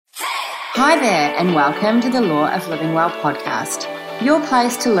Hi there, and welcome to the Law of Living Well podcast, your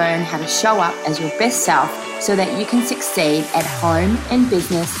place to learn how to show up as your best self so that you can succeed at home, in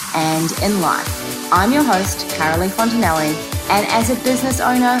business, and in life. I'm your host, Carolee Fontanelli, and as a business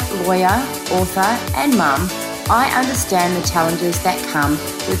owner, lawyer, author, and mum, I understand the challenges that come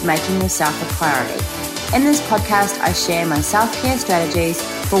with making yourself a priority. In this podcast, I share my self-care strategies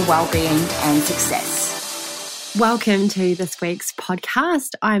for well-being and success. Welcome to this week's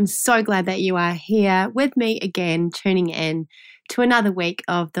podcast. I'm so glad that you are here with me again, tuning in to another week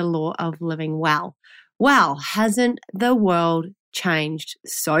of the Law of Living Well. Well, hasn't the world changed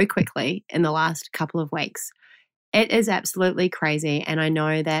so quickly in the last couple of weeks? It is absolutely crazy, and I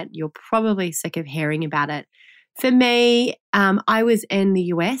know that you're probably sick of hearing about it. For me, I was in the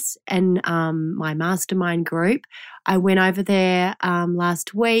US in my mastermind group. I went over there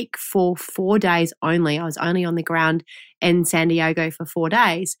last week for 4 days only. I was only on the ground in San Diego for 4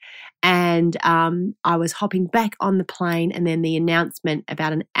 days. And I was hopping back on the plane, and then the announcement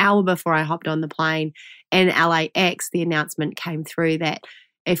about an hour before I hopped on the plane in LAX, the announcement came through that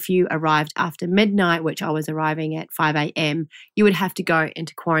if you arrived after midnight, which I was arriving at 5 a.m., you would have to go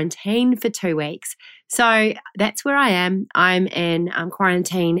into quarantine for 2 weeks. So that's where I am. I'm in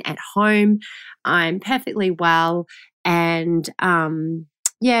quarantine at home. I'm perfectly well and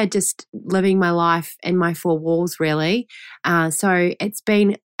just living my life in my four walls, really. So it's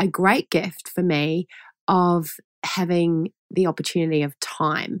been a great gift for me of having the opportunity of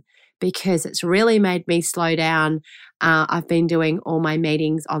time, because it's really made me slow down. I've been doing all my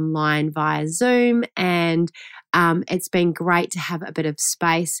meetings online via Zoom, and it's been great to have a bit of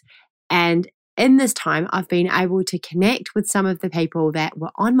space. And in this time, I've been able to connect with some of the people that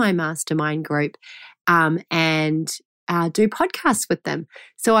were on my mastermind group and do podcasts with them.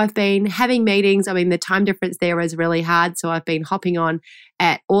 So I've been having meetings. I mean, the time difference there is really hard. So I've been hopping on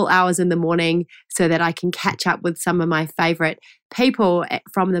at all hours in the morning so that I can catch up with some of my favorite people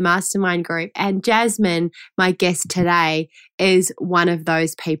from the mastermind group. And Jasmine, my guest today, is one of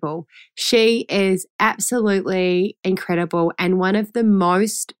those people. She is absolutely incredible and one of the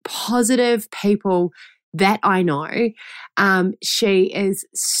most positive people that I know. She is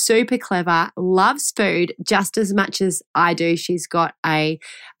super clever, loves food just as much as I do. She's got a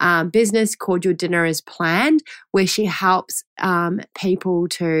business called Your Dinner is Planned, where she helps people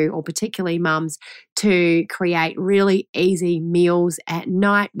to, or particularly mums, to create really easy meals at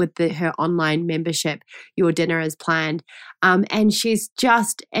night with her online membership, Your Dinner is Planned. And she's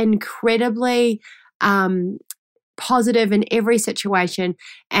just incredibly positive in every situation.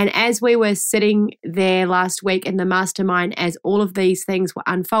 And as we were sitting there last week in the mastermind, as all of these things were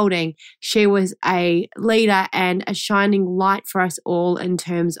unfolding, she was a leader and a shining light for us all in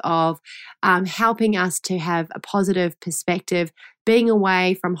terms of helping us to have a positive perspective, being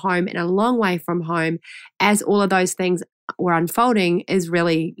away from home and a long way from home as all of those things were unfolding is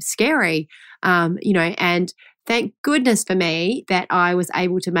really scary, and thank goodness for me that I was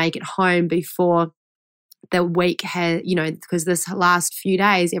able to make it home before the week had, because this last few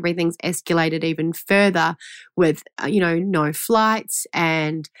days, everything's escalated even further with, no flights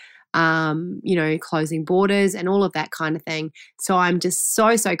and, closing borders and all of that kind of thing. So I'm just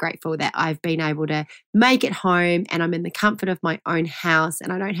so, so grateful that I've been able to make it home and I'm in the comfort of my own house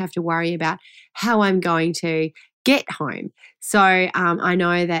and I don't have to worry about how I'm going to get home. So I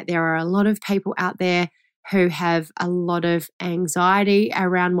know that there are a lot of people out there who have a lot of anxiety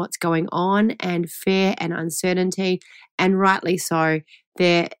around what's going on and fear and uncertainty, and rightly so.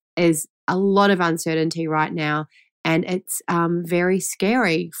 There is a lot of uncertainty right now, and it's very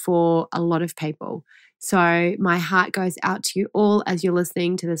scary for a lot of people. So my heart goes out to you all as you're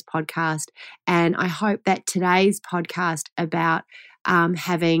listening to this podcast, and I hope that today's podcast about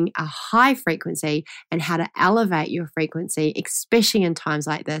having a high frequency and how to elevate your frequency, especially in times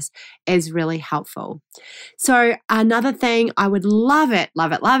like this, is really helpful. So another thing, I would love it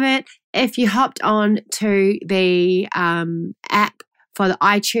if you hopped on to the app for the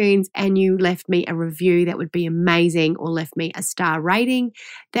iTunes and you left me a review. That would be amazing, or left me a star rating.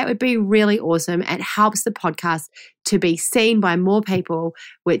 That would be really awesome. It helps the podcast to be seen by more people,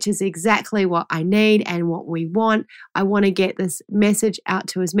 which is exactly what I need and what we want. I want to get this message out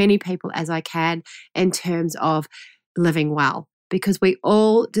to as many people as I can in terms of living well, because we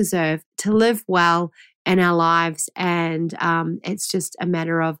all deserve to live well in our lives. And it's just a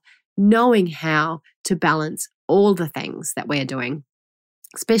matter of knowing how to balance all the things that we're doing,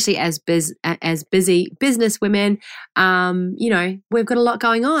 especially as busy business women. We've got a lot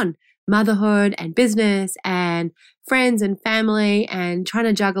going on, motherhood and business and friends and family and trying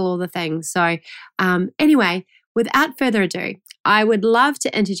to juggle all the things. So anyway, without further ado, I would love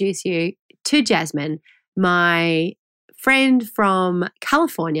to introduce you to Jasmine, my friend from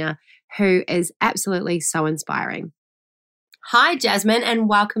California, who is absolutely so inspiring. Hi, Jasmine, and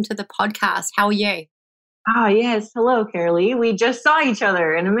welcome to the podcast. How are you? Yes. Hello, Carolee. We just saw each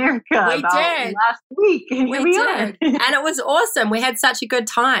other in America last week, and here we are. And it was awesome. We had such a good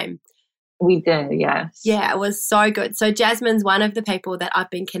time. We did, yes. Yeah, it was so good. So Jasmine's one of the people that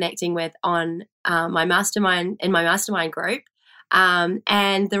I've been connecting with on my mastermind group.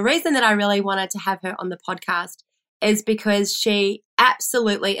 And the reason that I really wanted to have her on the podcast is because she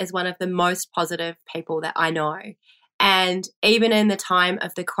absolutely is one of the most positive people that I know. And even in the time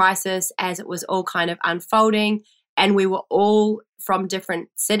of the crisis, as it was all kind of unfolding, and we were all from different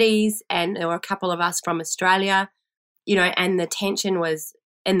cities, and there were a couple of us from Australia, and the tension was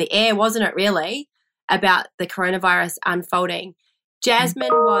in the air, wasn't it really, about the coronavirus unfolding.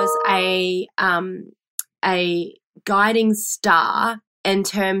 Jasmine was a guiding star in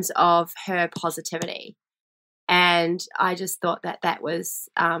terms of her positivity. And I just thought that was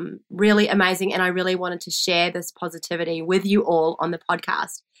really amazing, and I really wanted to share this positivity with you all on the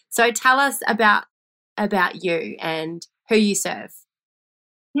podcast. So tell us about you and who you serve.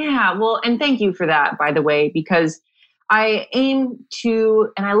 Yeah, well, and thank you for that, by the way, because I aim to,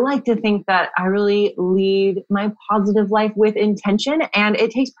 and I like to think that I really lead my positive life with intention, and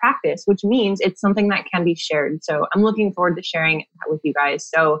it takes practice, which means it's something that can be shared. So I'm looking forward to sharing that with you guys.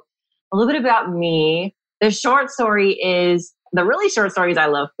 So a little bit about me. The really short story is I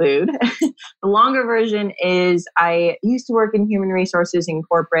love food. The longer version is I used to work in human resources in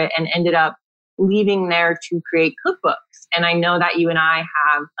corporate and ended up leaving there to create cookbooks. And I know that you and I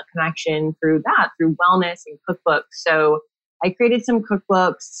have a connection through wellness and cookbooks. So I created some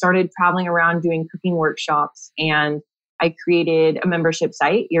cookbooks, started traveling around doing cooking workshops, and I created a membership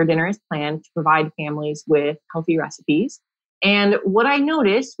site, Your Dinner is Planned, to provide families with healthy recipes. And what I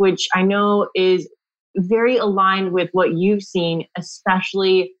noticed, which I know is very aligned with what you've seen,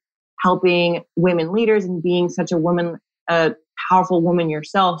 especially helping women leaders and being such a powerful woman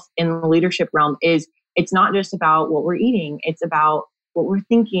yourself in the leadership realm, is it's not just about what we're eating. It's about what we're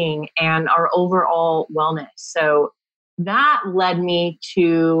thinking and our overall wellness. So that led me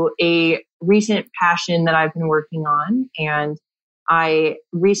to a recent passion that I've been working on. And I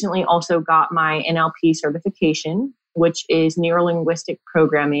recently also got my NLP certification, which is Neuro-Linguistic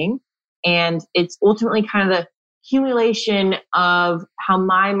Programming. And it's ultimately kind of the accumulation of how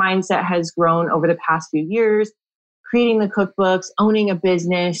my mindset has grown over the past few years, creating the cookbooks, owning a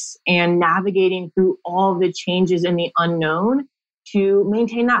business, and navigating through all the changes in the unknown to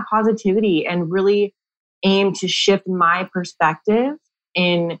maintain that positivity and really aim to shift my perspective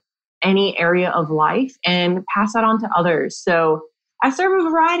in any area of life and pass that on to others. So I serve a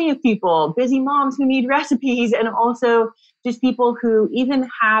variety of people, busy moms who need recipes, and also just people who even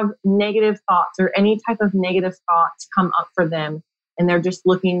have negative thoughts or any type of negative thoughts come up for them. And they're just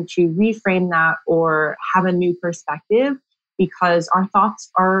looking to reframe that or have a new perspective, because our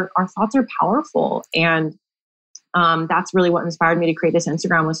thoughts are powerful. And that's really what inspired me to create this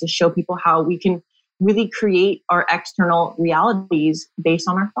Instagram, was to show people how we can really create our external realities based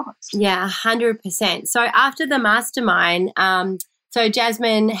on our thoughts. Yeah, 100%. So after the mastermind, so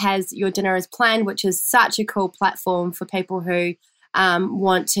Jasmine has Your Dinner is Planned, which is such a cool platform for people who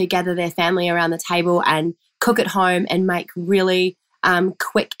want to gather their family around the table and cook at home and make really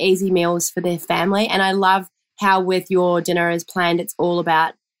quick, easy meals for their family. And I love how with Your Dinner is Planned, it's all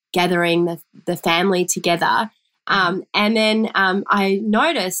about gathering the family together. And then I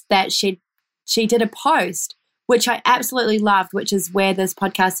noticed that she did a post, which I absolutely loved, which is where this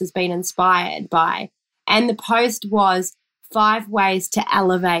podcast has been inspired by. And the post was 5 ways to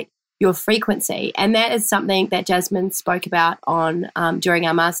elevate your frequency. And that is something that Jasmine spoke about on during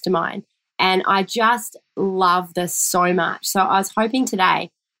our mastermind. And I just love this so much. So I was hoping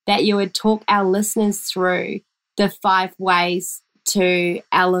today that you would talk our listeners through the 5 ways to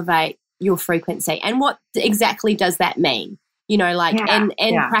elevate your frequency. And what exactly does that mean?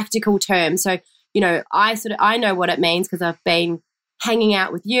 In practical terms. So, I know what it means because I've been hanging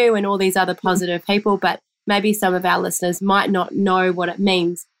out with you and all these other positive people, but maybe some of our listeners might not know what it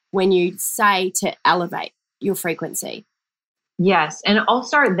means when you say to elevate your frequency. Yes. And I'll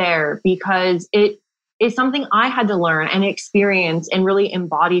start there because it is something I had to learn and experience and really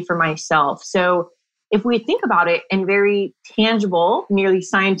embody for myself. So if we think about it in very tangible, nearly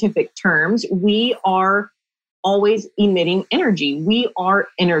scientific terms, we are always emitting energy. We are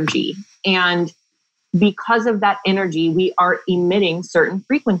energy. And because of that energy, we are emitting certain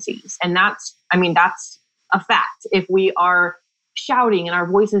frequencies. And that's a fact. If we are shouting and our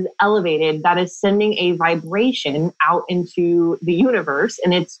voice is elevated, that is sending a vibration out into the universe,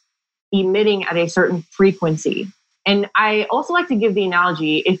 and it's emitting at a certain frequency. And I also like to give the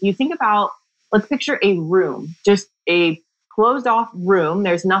analogy, if you think about, let's picture a room, just a closed off room.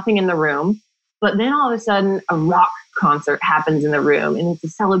 There's nothing in the room, but then all of a sudden a rock concert happens in the room, and it's a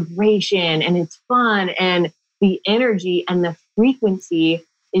celebration and it's fun, and the energy and the frequency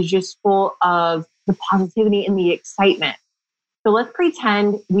is just full of the positivity and the excitement. So let's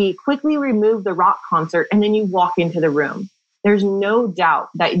pretend we quickly remove the rock concert and then you walk into the room. There's no doubt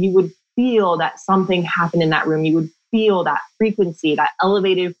that you would feel that something happened in that room. You would feel that frequency, that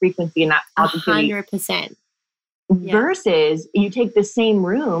elevated frequency and that positivity. 100%. Yeah. Versus you take the same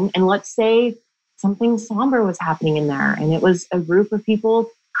room and let's say something somber was happening in there, and it was a group of people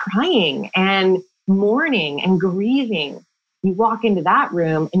crying and mourning and grieving. You walk into that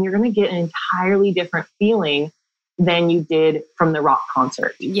room and you're going to get an entirely different feeling than you did from the rock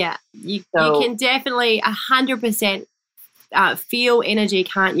concert. Yeah, you can definitely 100% feel energy,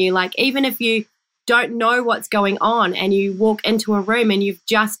 can't you? Like, even if you don't know what's going on and you walk into a room and you've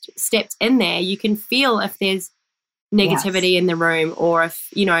just stepped in there, you can feel if there's negativity in the room, or if,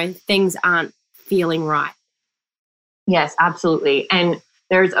 you know, things aren't feeling right. Yes, absolutely. And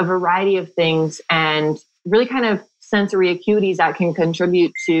there's a variety of things and really kind of sensory acuities that can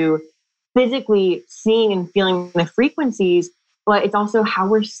contribute to physically seeing and feeling the frequencies, but it's also how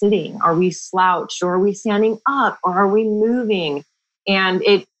we're sitting. Are we slouched, or are we standing up, or are we moving? And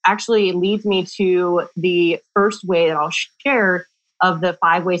it actually leads me to the first way that I'll share of the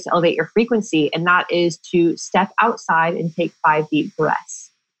 5 ways to elevate your frequency. And that is to step outside and take 5 deep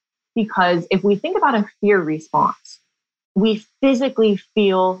breaths. Because if we think about a fear response, we physically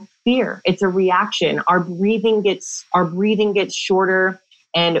feel fear. It's a reaction. Our breathing gets shorter,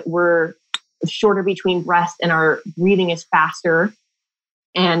 and we're shorter between breaths, and our breathing is faster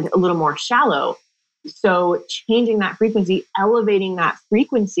and a little more shallow. So changing that frequency, elevating that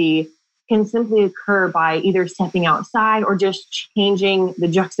frequency, can simply occur by either stepping outside or just changing the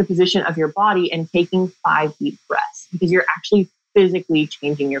juxtaposition of your body and taking 5 deep breaths, because you're actually physically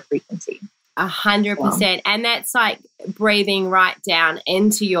changing your frequency. 100%. And that's like breathing right down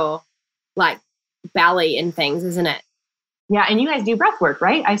into your like belly and things, isn't it? Yeah, and you guys do breath work,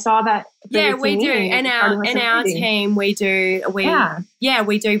 right? I saw that. Yeah, we do. In our team, we do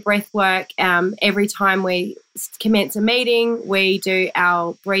breath work. Every time we commence a meeting, we do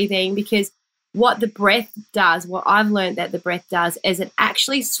our breathing, because what the breath does, what I've learned that the breath does, is it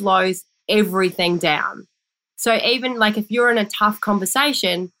actually slows everything down. So even like if you're in a tough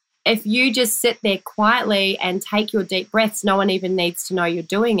conversation, if you just sit there quietly and take your deep breaths, no one even needs to know you're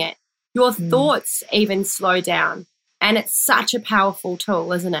doing it. Your thoughts even slow down. And it's such a powerful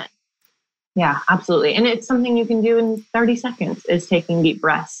tool, isn't it? Yeah, absolutely. And it's something you can do in 30 seconds is taking deep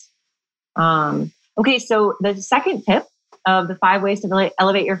breaths. Okay, so the second tip of the 5 ways to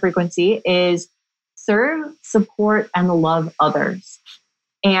elevate your frequency is serve, support, and love others.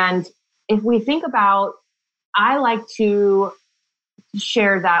 And if we think about, I like to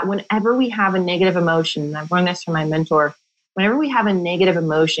share that whenever we have a negative emotion, and I've learned this from my mentor, whenever we have a negative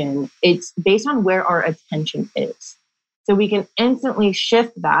emotion, it's based on where our attention is. So we can instantly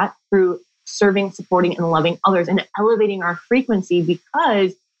shift that through serving, supporting, and loving others and elevating our frequency,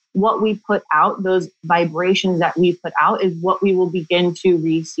 because what we put out, those vibrations that we put out, is what we will begin to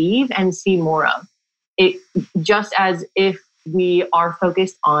receive and see more of. It just as if we are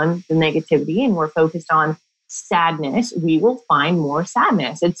focused on the negativity and we're focused on sadness, we will find more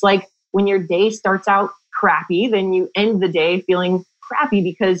sadness. It's like when your day starts out crappy, then you end the day feeling crappy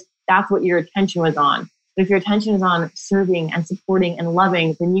because that's what your attention was on. But if your attention is on serving and supporting and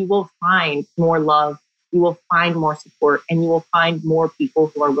loving, then you will find more love, you will find more support, and you will find more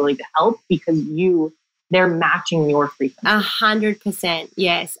people who are willing to help because they're matching your frequency. 100%,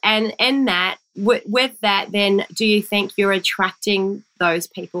 yes. And in that, with that, then do you think you're attracting those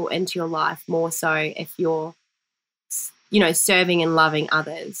people into your life more so if you're, serving and loving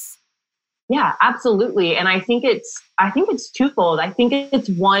others? Yeah, absolutely. And I think it's twofold. I think it's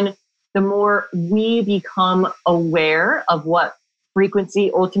one, the more we become aware of what frequency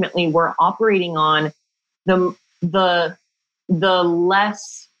ultimately we're operating on, the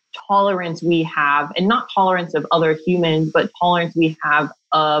less tolerance we have, and not tolerance of other humans, but tolerance we have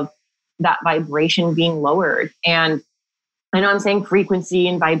of that vibration being lowered. And I know I'm saying frequency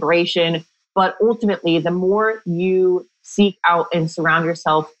and vibration, but ultimately the more you seek out and surround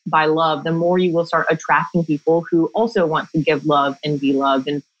yourself by love, the more you will start attracting people who also want to give love and be loved.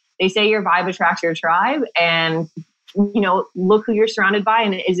 And they say your vibe attracts your tribe, and look who you're surrounded by,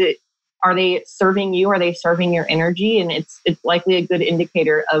 and are they serving you? Are they serving your energy? And it's likely a good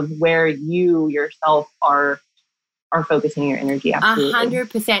indicator of where you yourself are are focusing your energy. Absolutely.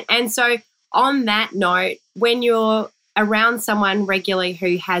 100%. And so on that note, when you're around someone regularly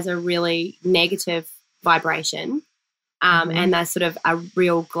who has a really negative vibration, and they're sort of a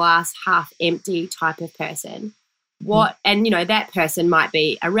real glass half empty type of person, and that person might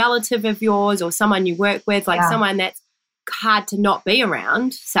be a relative of yours or someone you work with, like someone that's hard to not be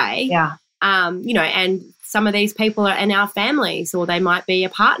around, say, and some of these people are in our families, or they might be a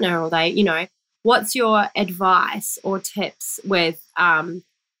partner, or they, what's your advice or tips with,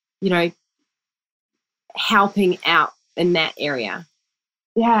 helping out in that area?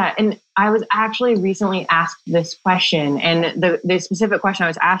 Yeah. And I was actually recently asked this question, and the specific question I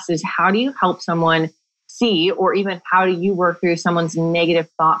was asked is, how do you help someone see, or even how do you work through someone's negative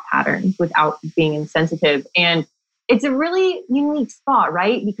thought patterns without being insensitive? And it's a really unique spot,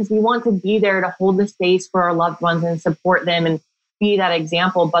 right? Because we want to be there to hold the space for our loved ones and support them and be that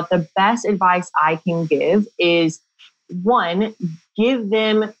example. But the best advice I can give is, one, give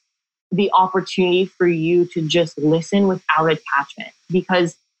them the opportunity for you to just listen without attachment.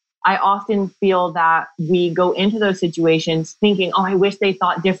 Because I often feel that we go into those situations thinking, oh, I wish they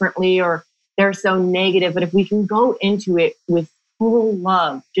thought differently, or they're so negative. But if we can go into it with full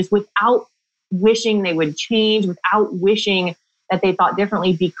love, just without wishing they would change, without wishing that they thought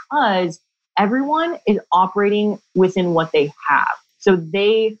differently, because everyone is operating within what they have. So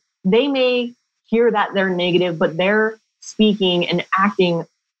they may hear that they're negative, but they're speaking and acting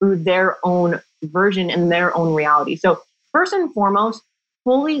through their own version and their own reality. So first and foremost,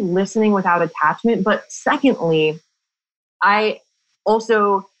 fully listening without attachment. But secondly, I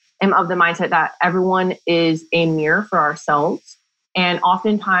also am of the mindset that everyone is a mirror for ourselves. And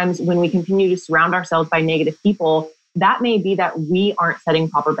oftentimes when we continue to surround ourselves by negative people, that may be that we aren't setting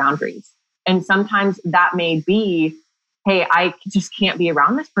proper boundaries. And sometimes that may be, hey, I just can't be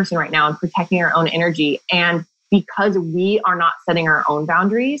around this person right now, and protecting our own energy. And because we are not setting our own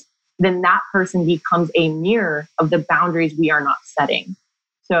boundaries, then that person becomes a mirror of the boundaries we are not setting.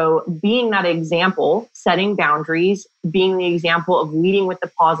 So being that example, setting boundaries, being the example of leading with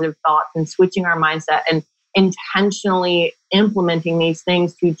the positive thoughts and switching our mindset and intentionally implementing these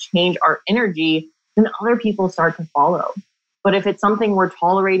things to change our energy, then other people start to follow. But if it's something we're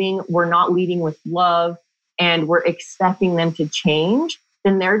tolerating, we're not leading with love, and we're expecting them to change,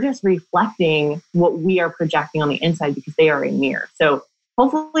 then they're just reflecting what we are projecting on the inside, because they are a mirror. So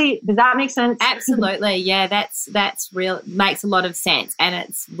hopefully, does that make sense? Absolutely. Yeah, that's real. Makes a lot of sense. And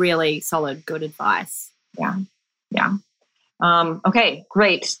it's really solid, good advice. Yeah. Okay,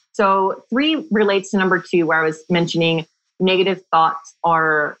 great. So 3 relates to number 2, where I was mentioning negative thoughts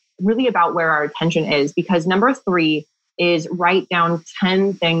are really about where our attention is, because number 3 is write down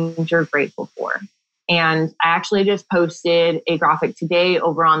 10 things you're grateful for. And I actually just posted a graphic today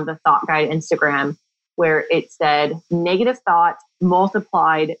over on the Thought Guide Instagram, where it said negative thought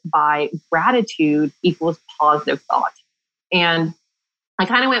multiplied by gratitude equals positive thought. And I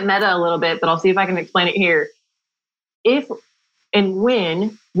kind of went meta a little bit, but I'll see if I can explain it here. If and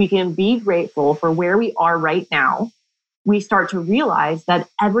when we can be grateful for where we are right now, we start to realize that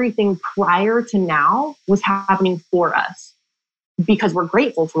everything prior to now was happening for us, because we're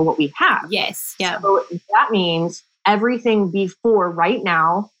grateful for what we have. Yes. Yeah. So that means everything before right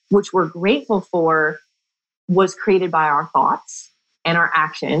now, which we're grateful for, was created by our thoughts and our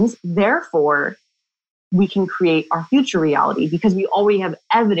actions. Therefore, we can create our future reality, because we already have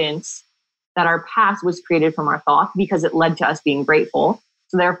evidence that our past was created from our thoughts, because it led to us being grateful.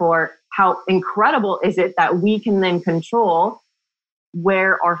 So therefore, how incredible is it that we can then control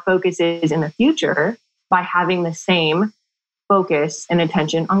where our focus is in the future by having the same focus and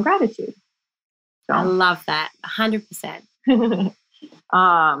attention on gratitude. So. I love that. 100%.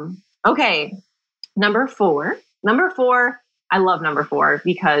 Okay. Number four, I love number 4,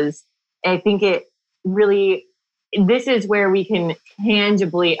 because I think this is where we can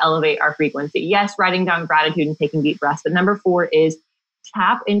tangibly elevate our frequency. Yes, writing down gratitude and taking deep breaths. But number 4 is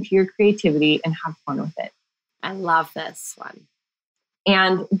tap into your creativity and have fun with it. I love this one.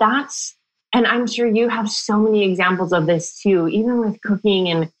 And I'm sure you have so many examples of this too, even with cooking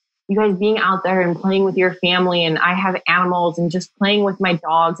and you guys being out there and playing with your family. And I have animals and just playing with my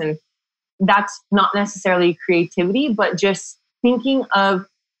dogs. And that's not necessarily creativity, but just thinking of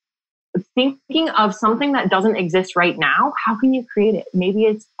something that doesn't exist right now. How can you create it? Maybe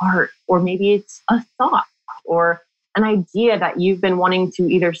it's art, or maybe it's a thought or an idea that you've been wanting to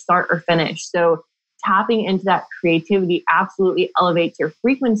either start or finish. So tapping into that creativity absolutely elevates your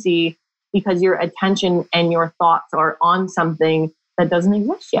frequency, because your attention and your thoughts are on something that doesn't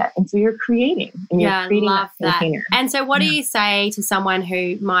exist yet. And so you're creating, and you're creating that container. And so what do you say to someone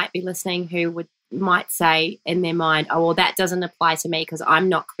who might be listening who would might say in their mind, oh, well, that doesn't apply to me because I'm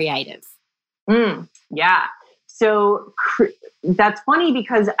not creative. Yeah. So that's funny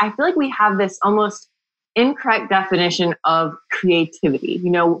because I feel like we have this almost incorrect definition of creativity. You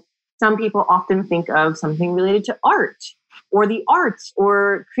know, some people often think of something related to art or the arts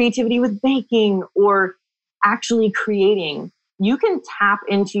or creativity with baking or actually creating. You can tap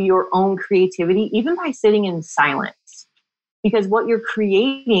into your own creativity even by sitting in silence, because what you're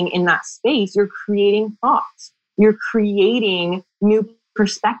creating in that space, you're creating thoughts, you're creating new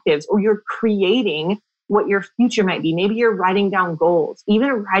perspectives, or you're creating what your future might be. Maybe you're writing down goals.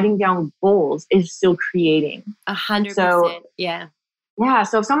 Even writing down goals is still creating. 100%. Yeah. Yeah.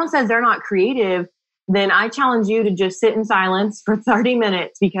 So if someone says they're not creative, then I challenge you to just sit in silence for 30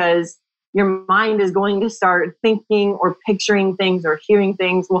 minutes, because your mind is going to start thinking or picturing things or hearing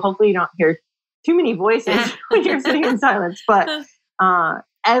things. Well, hopefully you don't hear too many voices when you're sitting in silence, but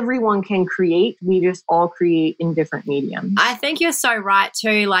everyone can create. We just all create in different mediums. I think you're so right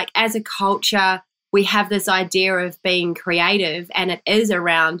too. Like, as a culture, we have this idea of being creative, and it is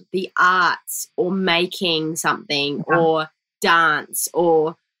around the arts or making something or dance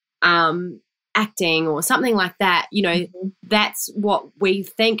or acting or something like that. You know, that's what we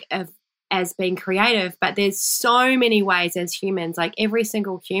think of as being creative, but there's so many ways as humans. Like, every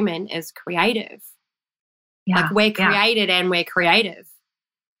single human is creative. Like, we're created and we're creative.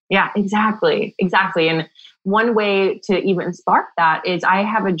 Yeah, exactly. And one way to even spark that is I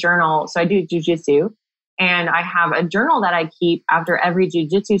have a journal. So I do jujitsu, and I have a journal that I keep after every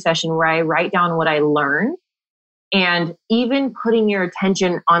jujitsu session where I write down what I learned. And even putting your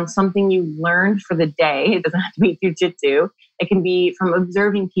attention on something you learned for the day, it doesn't have to be jujitsu. It can be from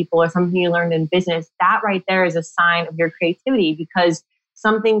observing people or something you learned in business. That right there is a sign of your creativity, because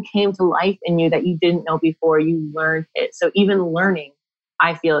something came to life in you that you didn't know before. You learned it. So even learning,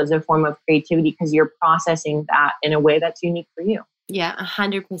 I feel, is a form of creativity, because you're processing that in a way that's unique for you. Yeah,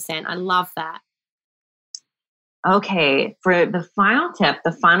 100%. I love that. Okay, for the final tip,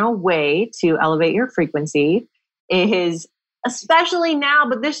 the final way to elevate your frequency is, especially now,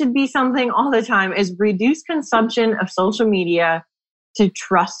 but this should be something all the time, is reduce consumption of social media to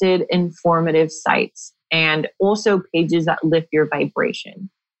trusted, informative sites, and also pages that lift your vibration.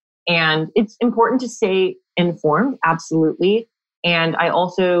 And it's important to stay informed, absolutely. And I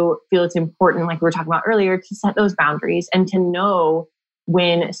also feel it's important, like we were talking about earlier, to set those boundaries and to know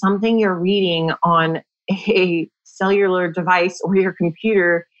when something you're reading on a cellular device or your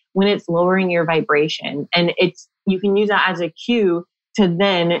computer, when it's lowering your vibration. And you can use that as a cue to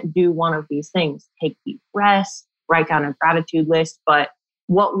then do one of these things. Take deep breaths, write down a gratitude list. But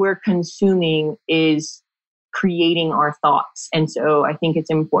what we're consuming is creating our thoughts. And so I think it's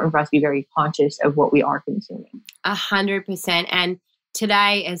important for us to be very conscious of what we are consuming. 100%. And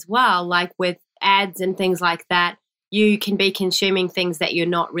today as well, like with ads and things like that, you can be consuming things that you're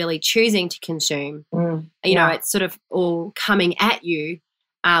not really choosing to consume. You know, it's sort of all coming at you,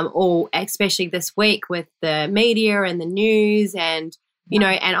 or especially this week with the media and the news. And, you know,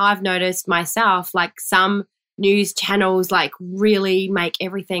 and I've noticed myself, like, some news channels like really make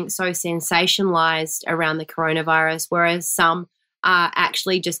everything so sensationalized around the coronavirus, whereas some are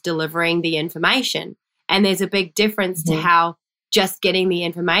actually just delivering the information. And there's a big difference to how just getting the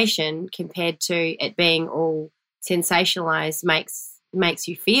information compared to it being all sensationalized makes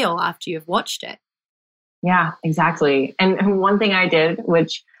you feel after you've watched it. Yeah, exactly. And one thing I did,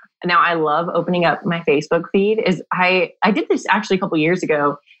 which now I love opening up my Facebook feed, is I did this actually a couple of years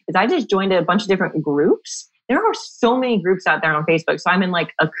ago, is I just joined a bunch of different groups. There are so many groups out there on Facebook. So I'm in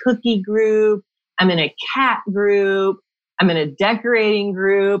like a cookie group, I'm in a cat group, I'm in a decorating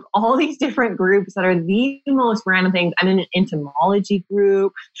group, all these different groups that are the most random things. I'm in an entomology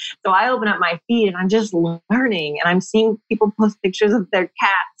group. So I open up my feed and I'm just learning, and I'm seeing people post pictures of their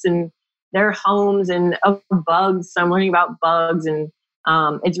cats and their homes and of bugs. So I'm learning about bugs, and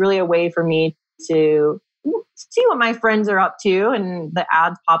it's really a way for me to see what my friends are up to, and the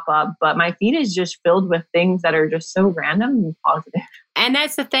ads pop up. But my feed is just filled with things that are just so random and positive. And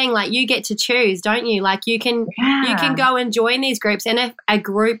that's the thing, like, you get to choose, don't you? Like, you can go and join these groups, and if a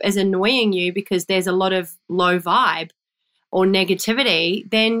group is annoying you because there's a lot of low vibe or negativity,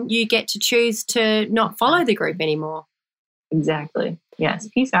 then you get to choose to not follow the group anymore. Exactly. Yes.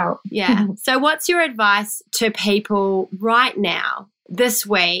 Peace out. Yeah. So what's your advice to people right now, this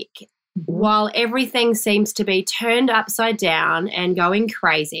week, while everything seems to be turned upside down and going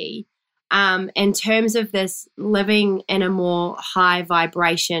crazy, in terms of this living in a more high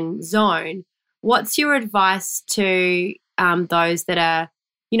vibration zone? What's your advice to those that are,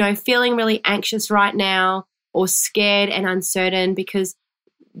 you know, feeling really anxious right now or scared and uncertain? Because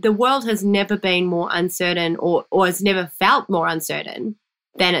the world has never been more uncertain or has never felt more uncertain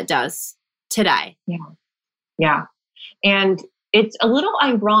than it does today. Yeah. And it's a little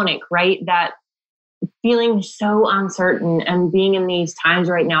ironic, right? That feeling so uncertain and being in these times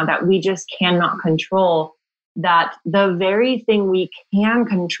right now that we just cannot control, that the very thing we can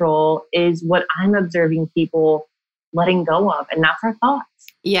control is what I'm observing people letting go of, and that's our thoughts.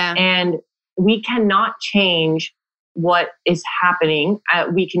 Yeah. And we cannot change what is happening.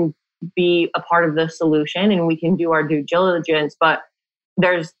 We can be a part of the solution and we can do our due diligence, but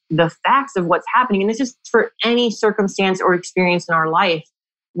there's the facts of what's happening. And this is for any circumstance or experience in our life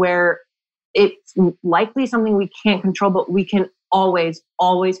where it's likely something we can't control, but we can always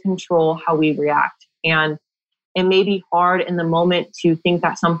control how we react. And it may be hard in the moment to think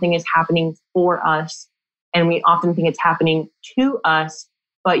that something is happening for us, and we often think it's happening to us.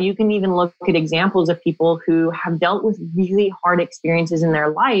 But you can even look at examples of people who have dealt with really hard experiences in their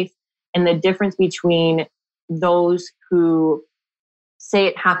life, and the difference between those who say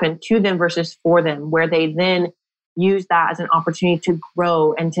it happened to them versus for them, where they then use that as an opportunity to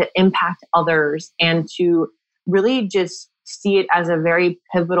grow and to impact others and to really just see it as a very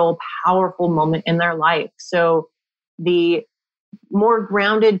pivotal, powerful moment in their life. So the more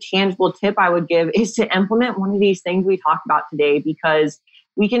grounded, tangible tip I would give is to implement one of these things we talked about today, because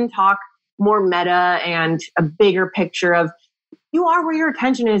we can talk more meta and a bigger picture of you are where your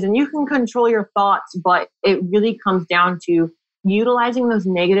attention is and you can control your thoughts, but it really comes down to utilizing those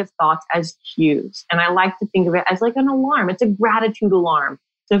negative thoughts as cues. And I like to think of it as like an alarm. It's a gratitude alarm.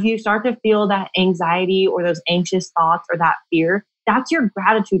 So if you start to feel that anxiety or those anxious thoughts or that fear, that's your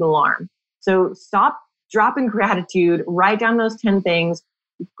gratitude alarm. So stop, drop in gratitude, write down those 10 things,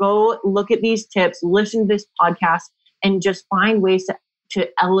 go look at these tips, listen to this podcast, and just find ways to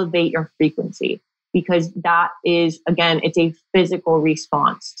elevate your frequency, because that is, again, it's a physical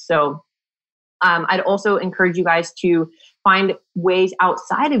response. So I'd also encourage you guys to find ways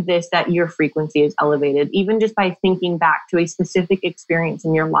outside of this that your frequency is elevated, even just by thinking back to a specific experience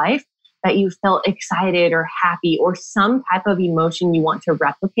in your life that you felt excited or happy or some type of emotion you want to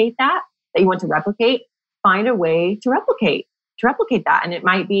replicate find a way to replicate that. And it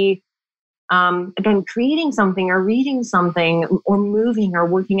might be, again, creating something or reading something or moving or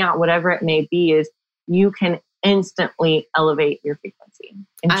working out, whatever it may be, is you can instantly elevate your frequency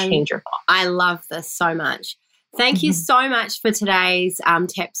and change your thoughts. I love this so much. Thank you so much for today's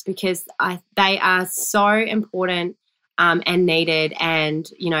tips, because they are so important and needed. And,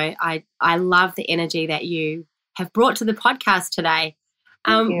 you know, I love the energy that you have brought to the podcast today.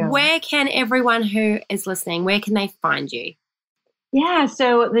 Where can everyone who is listening, where can they find you? Yeah,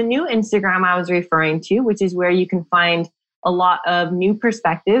 so the new Instagram I was referring to, which is where you can find a lot of new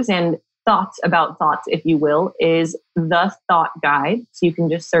perspectives and thoughts about thoughts, if you will, is The Thought Guide. So you can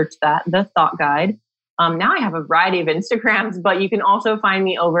just search that, The Thought Guide. Now I have a variety of Instagrams, but you can also find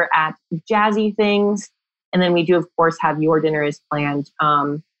me over at Jazzy Things. And then we do, of course, have Your Dinner is Planned.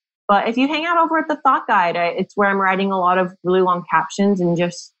 But if you hang out over at The Thought Guide, it's where I'm writing a lot of really long captions and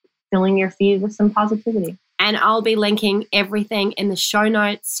just filling your feed with some positivity. And I'll be linking everything in the show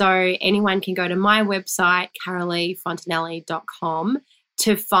notes, so anyone can go to my website, caroleefontanelli.com,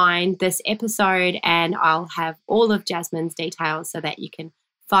 to find this episode, and I'll have all of Jasmine's details so that you can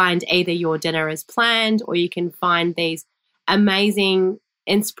find either Your Dinner is Planned, or you can find these amazing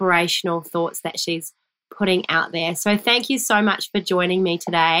inspirational thoughts that she's putting out there. So thank you so much for joining me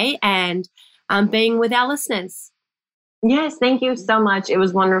today and being with our listeners. Yes, thank you so much. It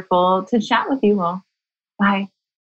was wonderful to chat with you all. Bye.